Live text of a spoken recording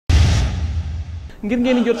ngir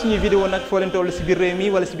ngeen di jot suñuy vidéo nag foo leen toll si biir réew mi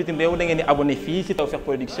wala si bitim réew da ngeen di abonné fii si Tawfekh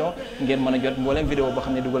Production ngeen mën a jot mbooleem vidéo boo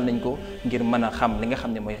xam ne dugal nañ ko ngir mën a xam li nga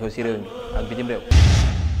xam ne mooy xew si réew mi ak bitim réew.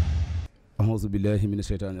 A'uuzu billahi mina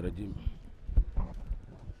shaytaani rajiim.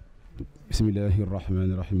 Bismillahi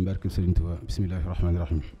rahmaani rahiim. Barke Sëriñ Tuubaa. Bismillahi rahmaani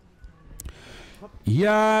rahiim.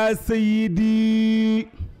 Yaa Saydi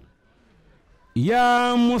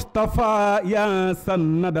yaa Mustafa yaa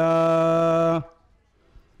Sannada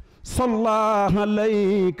salla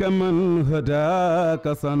alayka man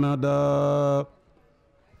hadaaka sanada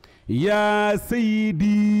yaa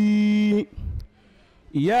Saydi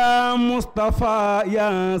yaa Mustafa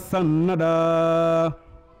yaa Sannada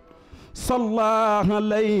salla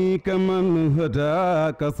alayka man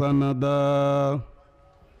hadaaka sanada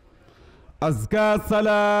azka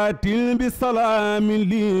salaatin bi salaamin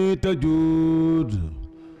li tajuud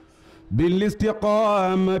bil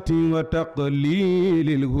istiqaamati wa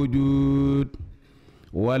taqliilil wujuud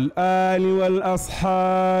wal aali wal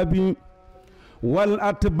asxaabi wal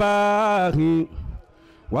atbaa'i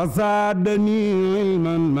wa zaadanii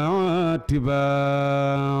ilman ma'a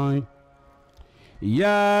ittibaa'i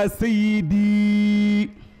yaa sayyidi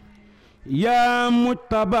yaa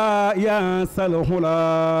mujtabaa yaa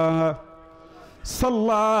salhulaa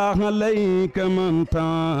صلى عليك من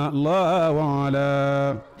تعالى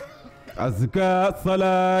وعلى أزكى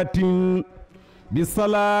صلاة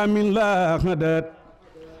بسلام لا غدت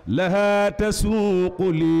لها تسوق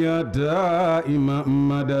لي دائما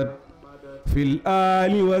مدد في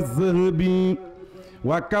الآل والذهب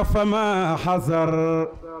وكف ما حذر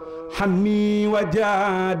حني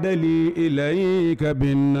وجاد لي إليك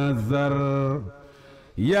بالنظر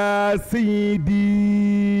يا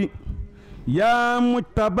سيدي يا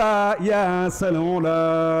مجتبى يا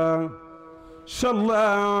سلولا صلى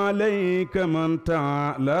عليك من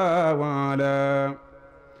تعالى وعلى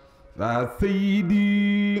يا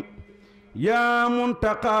سيدي يا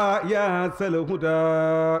منتقى يا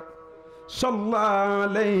سلهدى صلى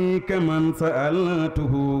عليك من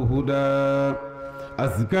سألته هدى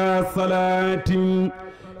أزكى صلاة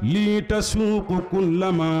لي تسوق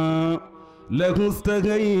كلما له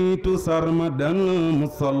استغيث سرمدا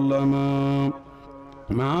مسلما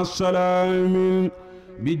مع السلام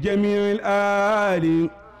بجميع الآل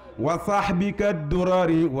وصحبك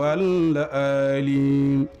الدرر والآل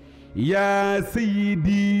يا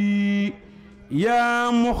سيدي يا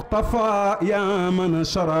مختفى يا من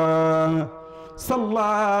شرى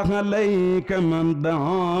صلى عليك من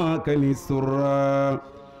دعاك للسرى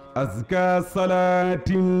أزكى صلاة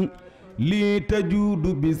لي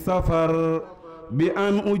تجود بسفر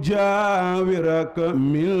بأن أجاورك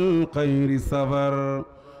من خير سفر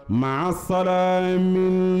مع السلام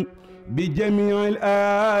بجميع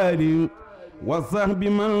الآل وصحب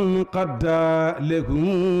من قد لهم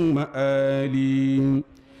مآلي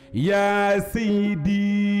يا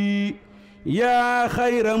سيدي يا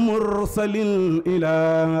خير مرسل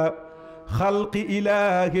إلى خلق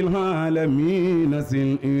إله العالمين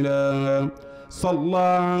سل إله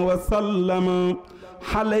صلى وسلم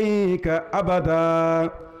عليك أبدا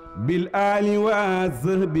بالآل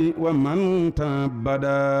والذهب ومن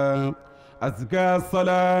تعبدا أزكى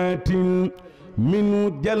صلاة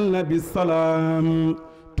من جل بالسلام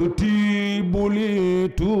تطيب لي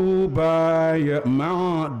توباي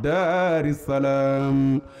مع دار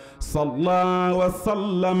السلام صلى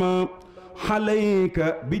وسلم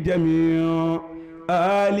عليك بجميع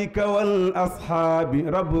آلك والأصحاب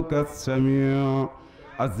ربك السميع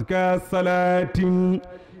أزكى صلاة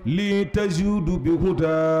لي تجود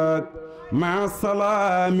بهداك مع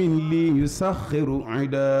سلام لي يسخر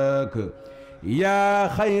عداك يا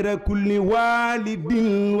خير كل والد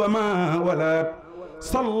وما ولد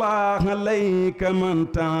صلى عليك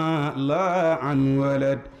من تعالى عن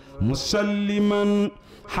ولد مسلما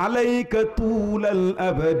عليك طول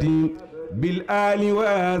الأبد بالآل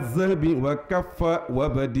والذهب وكف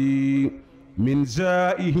وبدي من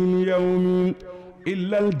جائه اليوم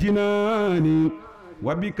إلا الجنان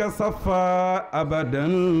وبك صفى أبدا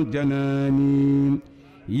جناني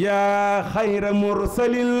يا خير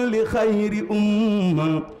مرسل لخير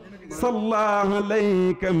أمة صلى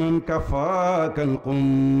عليك من كفاك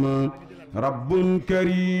القمة رب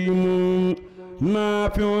كريم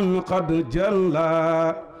نافع قد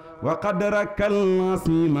جلى وقدرك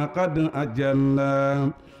العظيم قد أجل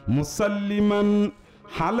مسلما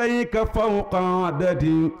عليك فوق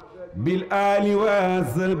عدد بالآل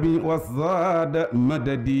والذهب والزاد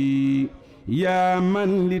مددي يا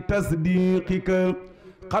من لتصديقك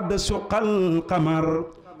قد شق القمر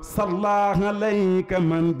صلى عليك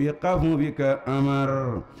من بقهوك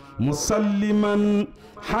أمر مسلما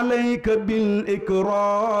عليك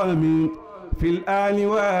بالإكرام في الآل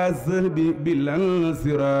والصحب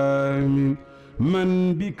بالانصرام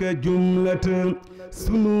من بك جملة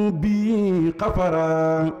سنوبي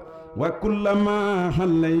قفرا وكلما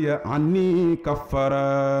حلي عني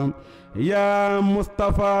كفرا يا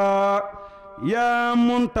مصطفى يا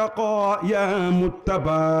منتقى يا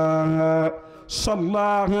متبى صلى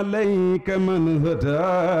عليك من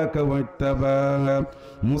هداك واتبى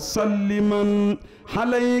مسلما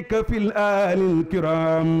عليك في الآل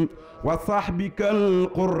الكرام وصحبك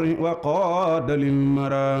القر وقاد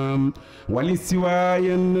للمرام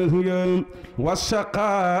ولسواي النهي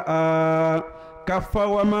والشقاء كف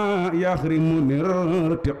وما يحرم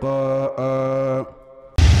الارتقاء.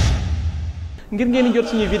 ngir ngeen di jot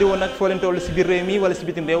suñuy vidéo nag foo leen toll si biir réew mi wala si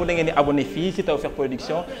bitim réew da ngeen di abonné fii si TAWFEKH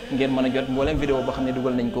Production ngeen mën a jot mbooleem vidéo boo xam ne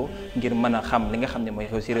dugal nañ ko ngir mën a xam li nga xam ne mooy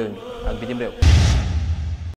xew si réew mi ak bitim réew.